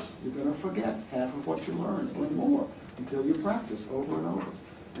practice. You're going to forget half of what you learned or more until you practice over and over.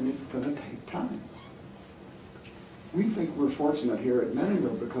 And it's going to take time. We think we're fortunate here at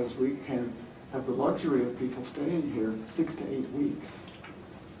Menninger because we can have the luxury of people staying here 6 to 8 weeks.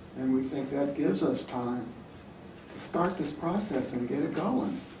 And we think that gives us time to start this process and get it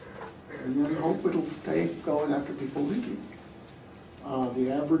going. And then hope it'll stay going after people leave.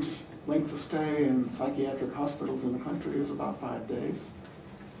 The average length of stay in psychiatric hospitals in the country is about 5 days,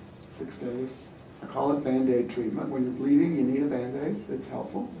 6 days. I call it Band-Aid treatment. When you're bleeding, you need a Band-Aid. It's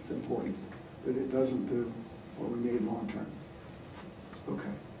helpful, it's important, but it doesn't do what we need long term.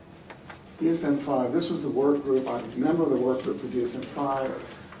 Okay. DSM-5, this was the work group. I'm a member of the work group for DSM-5.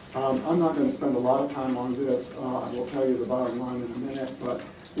 I'm not going to spend a lot of time on this. I will tell you the bottom line in a minute, but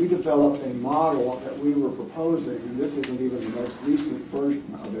we developed a model that we were proposing, and this isn't even the most recent version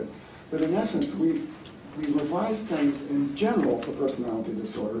of it, but in essence, we revised things in general for personality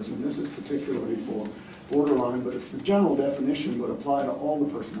disorders, and this is particularly for borderline, but the general definition would apply to all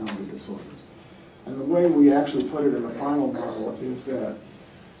the personality disorders. And the way we actually put it in the final model is that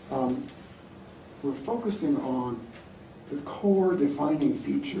we're focusing on the core defining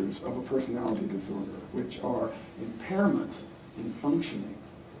features of a personality disorder, which are impairments in functioning,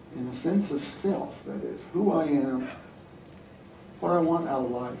 in a sense of self, that is, who I am, what I want out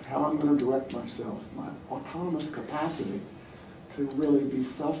of life, how I'm going to direct myself, my autonomous capacity to really be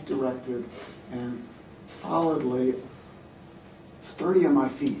self-directed and solidly sturdy on my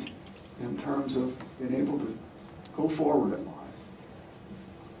feet in terms of being able to go forward in life.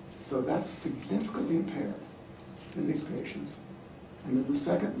 So that's significantly impaired in these patients. And then the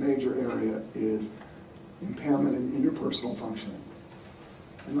second major area is impairment in interpersonal functioning.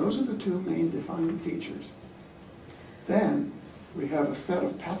 And those are the two main defining features. Then we have a set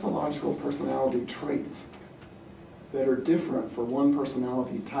of pathological personality traits that are different for one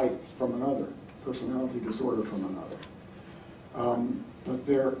personality type from another, personality disorder from another. But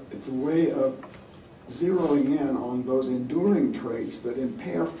it's a way of zeroing in on those enduring traits that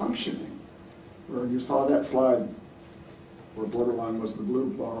impair functioning. Where you saw that slide where borderline was the blue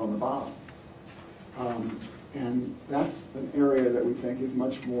bar on the bottom. And that's an area that we think is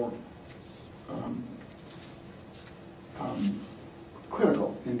much more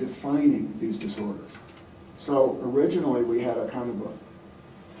critical in defining these disorders. So originally we had a kind of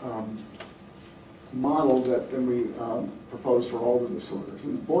a model that then we proposed for all the disorders.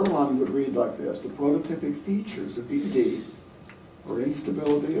 And borderline would read like this: the prototypic features of BPD are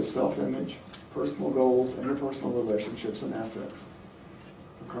instability of self-image, personal goals, interpersonal relationships, and affects,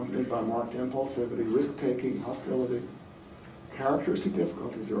 accompanied by marked impulsivity, risk-taking, hostility. Characteristic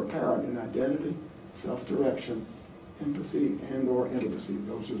difficulties are apparent in identity, self-direction, empathy, and/or intimacy.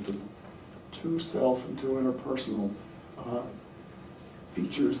 Those are the two self and two interpersonal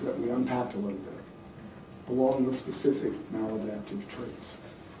features that we unpacked a little bit, along with specific maladaptive traits.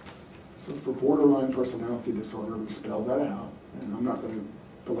 So for borderline personality disorder, we spell that out, and I'm not going to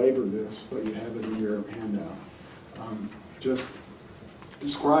belabor this, but you have it in your handout. Just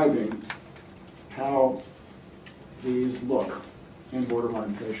describing how these look in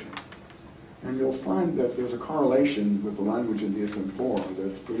borderline patients. And you'll find that there's a correlation with the language in DSM-4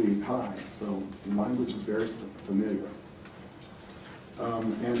 that's pretty high, so the language is very familiar.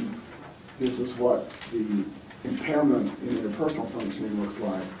 And this is what the impairment in interpersonal functioning looks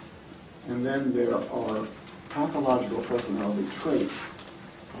like. And then there are pathological personality traits,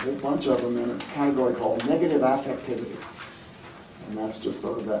 a whole bunch of them in a category called negative affectivity. And that's just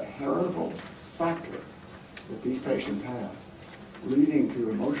sort of that heritable factor that these patients have, leading to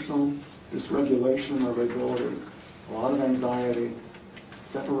emotional dysregulation of ability, a lot of anxiety,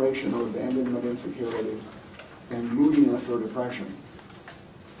 separation or abandonment insecurity, and moodiness or depression.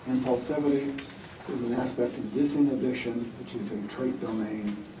 Impulsivity is an aspect of disinhibition, which is a trait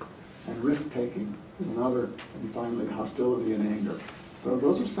domain, and risk-taking is another, and finally hostility and anger. So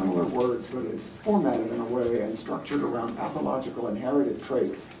those are similar words, but it's formatted in a way and structured around pathological inherited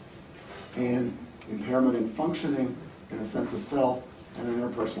traits and impairment in functioning, in a sense of self, and in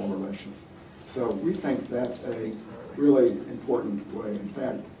interpersonal relations. So we think that's a really important way. In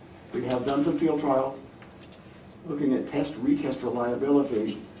fact, we have done some field trials looking at test-retest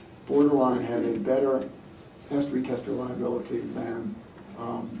reliability. Borderline had a better test-retest reliability than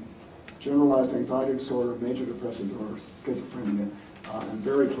generalized anxiety disorder, major depressive disorder, schizophrenia, and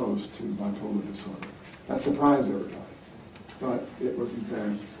very close to bipolar disorder. That surprised everybody, but it was in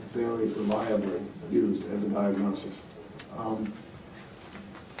fact very reliably used as a diagnosis. I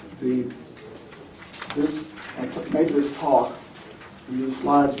made this talk, and these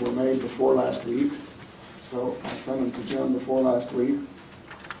slides were made before last week, so I sent them to Jim before last week.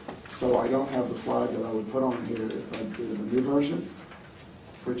 So I don't have the slide that I would put on here if I did a new version,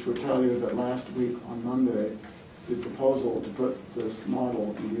 which would tell you that last week on Monday, the proposal to put this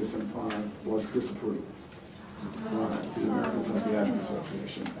model in DSM-5 was disapproved by the American Psychiatric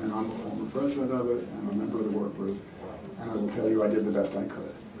Association. And I'm a former president of it, and a member of the work group, and I will tell you I did the best I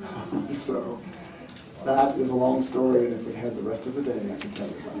could. So that is a long story, and if we had the rest of the day, I could tell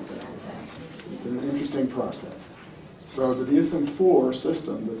you about that. It's been an interesting process. So the DSM-4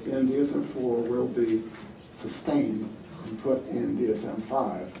 system that's in DSM-4 will be sustained and put in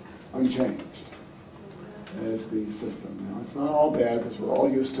DSM-5 unchanged as the system. Now, it's not all bad because we're all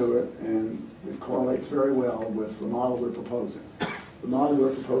used to it, and it correlates very well with the model we're proposing. The model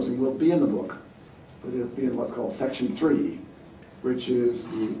we're proposing will be in the book, but it'll be in what's called Section 3, which is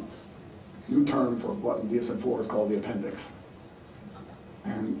the new term for what in DSM-4 is called the appendix.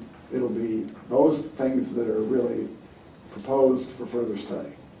 And it'll be those things that are really proposed for further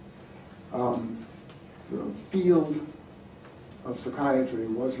study. The field of psychiatry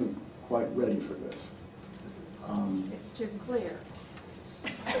wasn't quite ready for this. It's too clear.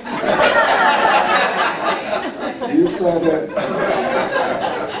 You said it,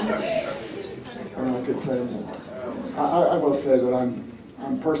 and I could say more. I will say that I'm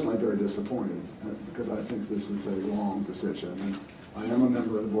personally very disappointed because I think this is a wrong decision. And I am a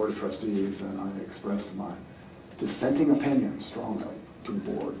member of the Board of Trustees, and I expressed my dissenting opinion strongly to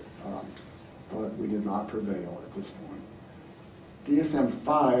the board, but we did not prevail at this point.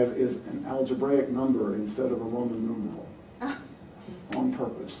 DSM-5 is an algebraic number instead of a Roman numeral on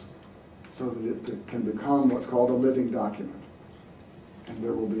purpose, so that it can become what's called a living document. And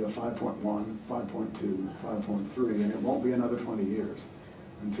there will be a 5.1, 5.2, 5.3, and it won't be another 20 years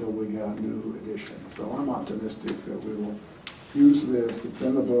until we get a new edition. So I'm optimistic that we will use this. It's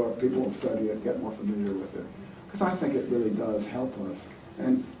in the book. People will study it, get more familiar with it, because I think it really does help us.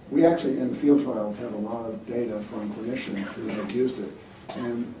 And we actually, in the field trials, have a lot of data from clinicians who have used it,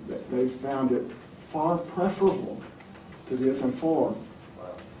 and they found it far preferable to DSM-4,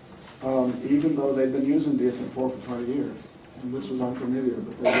 even though they've been using DSM-4 for 20 years. And this was unfamiliar,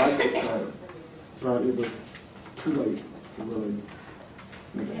 but they liked it better. But it was too late to really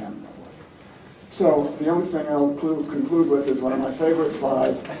make it happen that way. So the only thing I'll conclude with is one of my favorite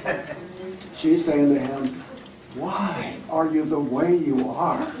slides. She's saying to him, "Why are you the way you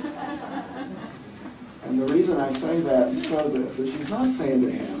are?" And the reason I say that and show this is she's not saying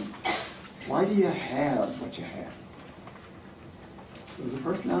to him, "Why do you have what you have?" There's a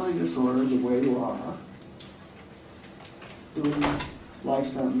personality disorder, the way you are, doing life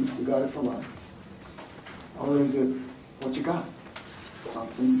sentence, you got it for life. Or is it what you got?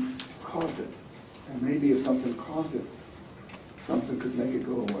 Something caused it. And maybe if something caused it, something could make it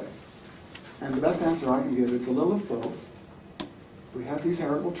go away. And the best answer I can give is a little of both. We have these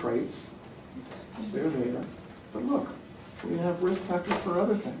heritable traits. They're there. But look, we have risk factors for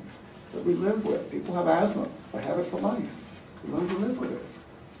other things that we live with. People have asthma. They have it for life. We learn to live with it.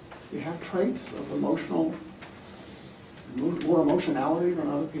 We have traits of more emotionality than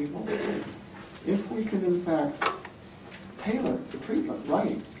other people. If we can, in fact, tailor the treatment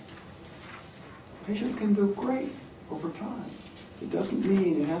right, patients can do great over time. It doesn't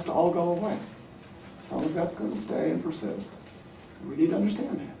mean it has to all go away. Some of that's going to stay and persist. We need to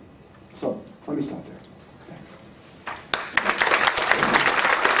understand that. So, let me stop there. Thanks.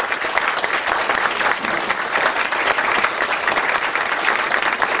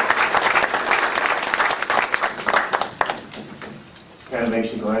 Kind of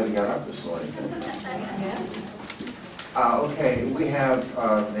makes you glad you got up this morning. Okay, we have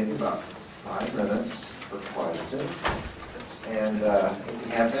maybe about 5 minutes for questions. And if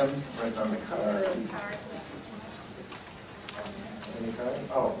you have them right on the card. Any cards?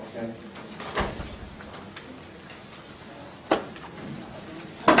 Oh, okay.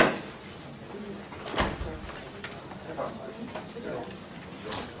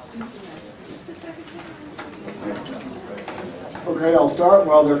 Okay, I'll start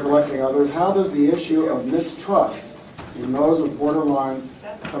while they're collecting others. How does the issue of mistrust in those with borderline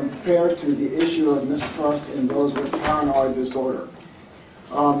compare to the issue of mistrust in those with paranoid disorder?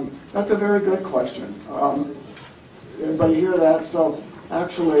 That's a very good question. Everybody hear that? So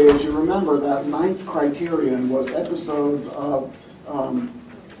actually, as you remember, that 9th criterion was episodes of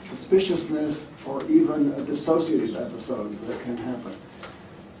suspiciousness or even dissociative episodes that can happen.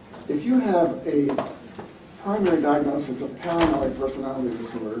 If you have a primary diagnosis of paranoid personality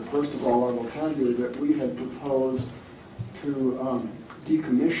disorder, first of all, I will tell you that we had proposed to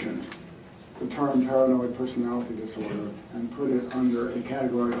decommission the term paranoid personality disorder and put it under a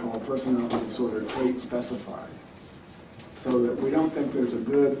category called personality disorder trait specified, so that we don't think there's a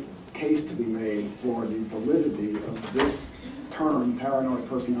good case to be made for the validity of this term, paranoid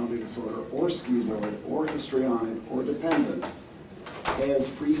personality disorder, or schizoid, or histrionic, or dependent, as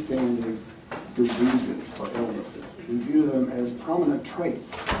freestanding diseases or illnesses. We view them as prominent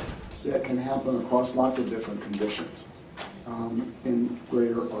traits that can happen across lots of different conditions in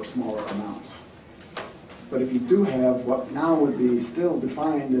greater or smaller amounts. But if you do have what now would be still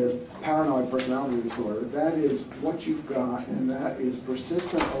defined as paranoid personality disorder, that is what you've got, and that is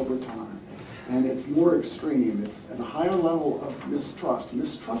persistent over time. And it's more extreme. It's at a higher level of mistrust.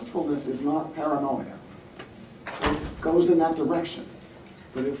 Mistrustfulness is not paranoia. It goes in that direction,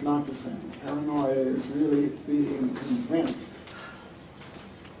 but it's not the same. Paranoia is really being convinced,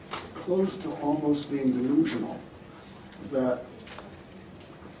 close to almost being delusional, that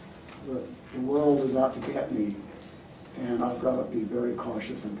the world is out to get me, and I've got to be very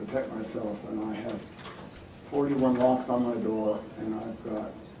cautious and protect myself, and I have 41 locks on my door, and I've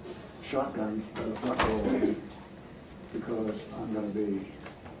got shotguns at the front door because I'm going to be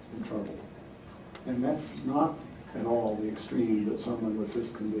in trouble. And that's not at all the extreme that someone with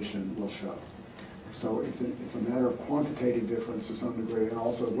this condition will show. So it's a matter of quantitative difference to some degree, and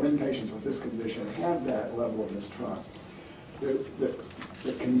also when patients with this condition have that level of mistrust,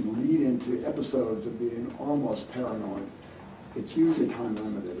 that can lead into episodes of being almost paranoid. It's usually time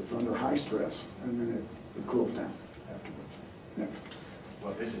limited. It's under high stress, and then it cools down afterwards. Next.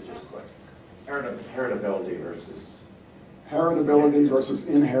 Well, this is just quick. Heritability versus... Heritability versus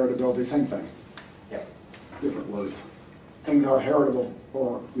inheritability, same thing. Yeah. Different words. Things are heritable,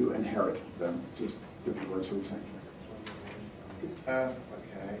 or you inherit them. Just different words for the same thing. Okay.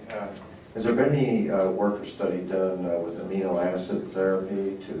 Has there been any work or study done with amino acid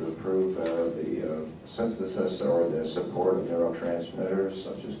therapy to improve the synthesis or the support of neurotransmitters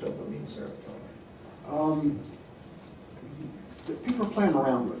such as dopamine, serotonin? People are playing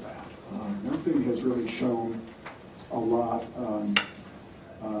around with that. Nothing has really shown a lot.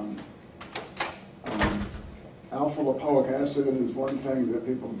 Alpha-lipoic acid is one thing that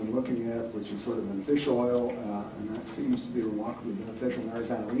people have been looking at, which is sort of in fish oil, and that seems to be remarkably beneficial. Mary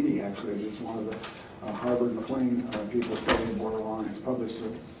Zannarini, actually, is one of the Harvard McLean people studying borderline, has published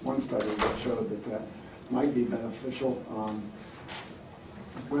one study that showed that might be beneficial.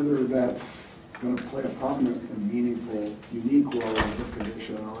 Whether that's going to play a prominent and meaningful, unique role in this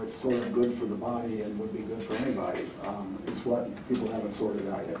condition, or it's sort of good for the body and would be good for anybody, it's what people haven't sorted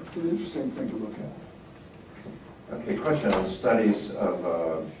out yet. It's an interesting thing to look at. Okay, question on studies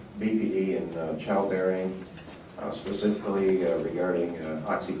of BPD in childbearing, specifically regarding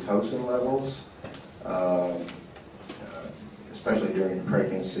oxytocin levels, especially during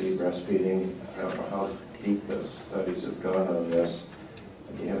pregnancy, breastfeeding. I don't know how deep the studies have gone on this.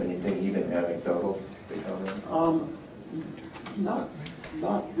 Do you have anything even anecdotal to comment? Not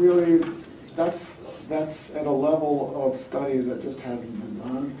really. That's at a level of study that just hasn't been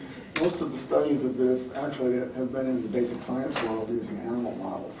done. Most of the studies of this actually have been in the basic science world using animal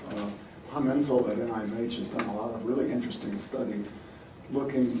models. Tom Ensel at NIMH has done a lot of really interesting studies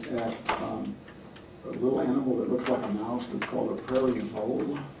looking at a little animal that looks like a mouse that's called a prairie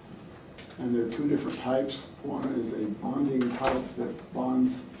vole. And there are two different types. One is a bonding type that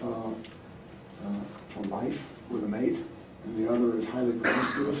bonds for life with a mate, and the other is highly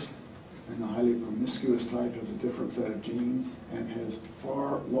promiscuous. And the highly promiscuous type has a different set of genes and has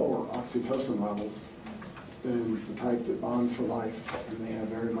far lower oxytocin levels than the type that bonds for life, and they have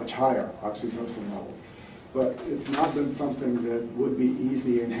very much higher oxytocin levels. But it's not been something that would be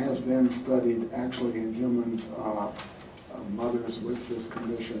easy and has been studied actually in humans, mothers with this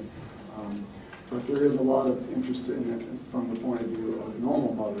condition. But there is a lot of interest in it from the point of view of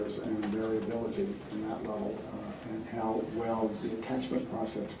normal mothers and variability in that level, and how well the attachment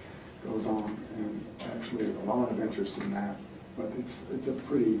process goes on, and actually a lot of interest in that. But it's a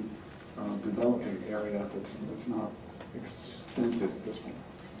pretty developing area that's not extensive at this point.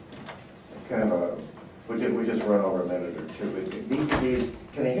 Kind of we just run over a minute or two. BPDs,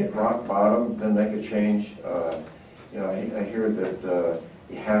 can they hit rock bottom, then make a change? I hear that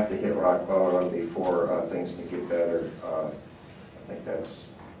you have to hit rock bottom before things can get better. I think that's...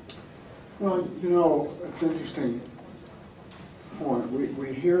 Well, it's interesting point.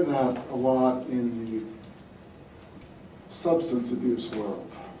 We hear that a lot in the substance abuse world.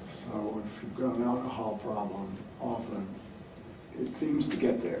 So if you've got an alcohol problem, often it seems to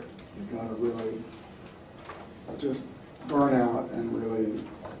get there. You've got to really just burn out and really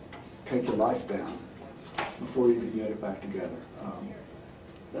take your life down before you can get it back together.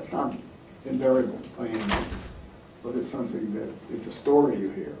 That's not invariable by any means, but it's something that is a story you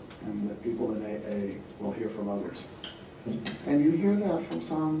hear and that people in AA will hear from others. And you hear that from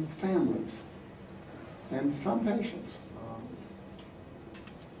some families and some patients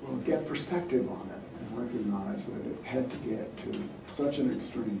will get perspective on it and recognize that it had to get to such an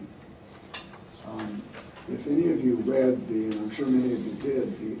extreme. If any of you read and I'm sure many of you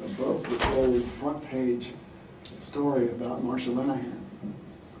did, the above the fold front page story about Marcia Menninger,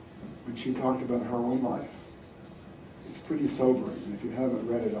 when she talked about her own life, it's pretty sobering. If you haven't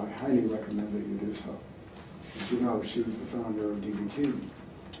read it, I highly recommend that you do so. As you know, she was the founder of DBT,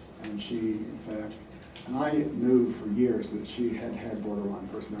 and she, in fact, and I knew for years that she had borderline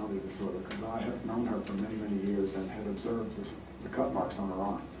personality disorder because I have known her for many, many years and had observed the cut marks on her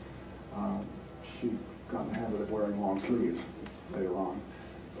arm. She got in the habit of wearing long sleeves later on,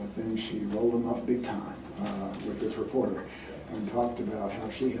 but then she rolled them up big time with this reporter and talked about how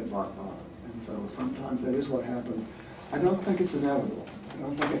she had rock bottom. And so sometimes that is what happens. I don't think it's inevitable. I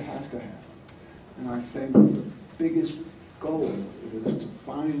don't think it has to happen. And I think the biggest goal is to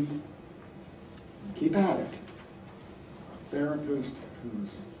find, keep at it, a therapist who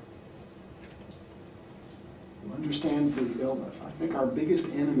understands the illness. I think our biggest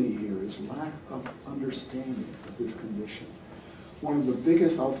enemy here is lack of understanding of this condition. One of the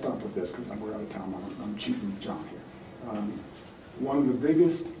biggest, I'll stop with this because we're out of time, I'm cheating John here. One of the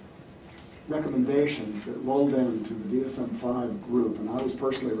biggest recommendations that rolled into the DSM-5 group, and I was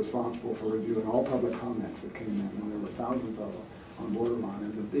personally responsible for reviewing all public comments that came in, and there were thousands of them on borderline,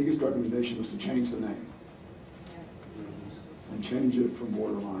 and the biggest recommendation was to change the name. And change it from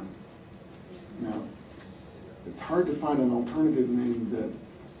borderline. Now, it's hard to find an alternative name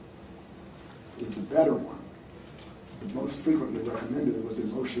that is a better one. The most frequently recommended was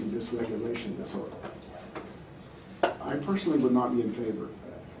emotion dysregulation disorder. I personally would not be in favor of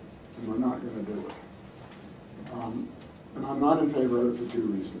that, and we're not going to do it. And I'm not in favor of it for two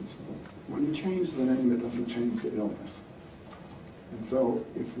reasons. When you change the name, it doesn't change the illness. And so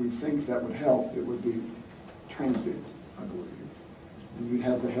if we think that would help, it would be transient, I believe. And you'd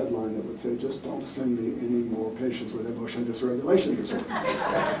have the headline that would say, just don't send me any more patients with emotion dysregulation disorder.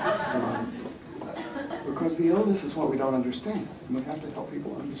 Because the illness is what we don't understand. And we have to help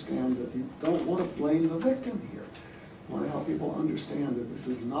people understand that you don't want to blame the victim here. You want to help people understand that this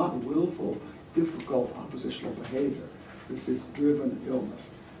is not willful, difficult oppositional behavior. This is driven illness.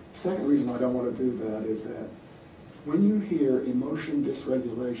 The second reason I don't want to do that is that when you hear emotion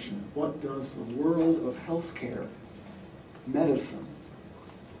dysregulation, what does the world of healthcare, medicine,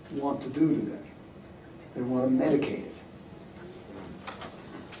 want to do today? They want to medicate it.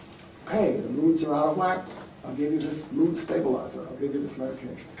 Okay, the moods are out of whack. I'll give you this mood stabilizer. I'll give you this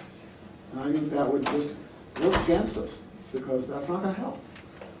medication. And I think that would just work against us because that's not going to help.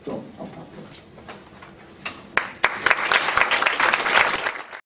 So I'll stop there.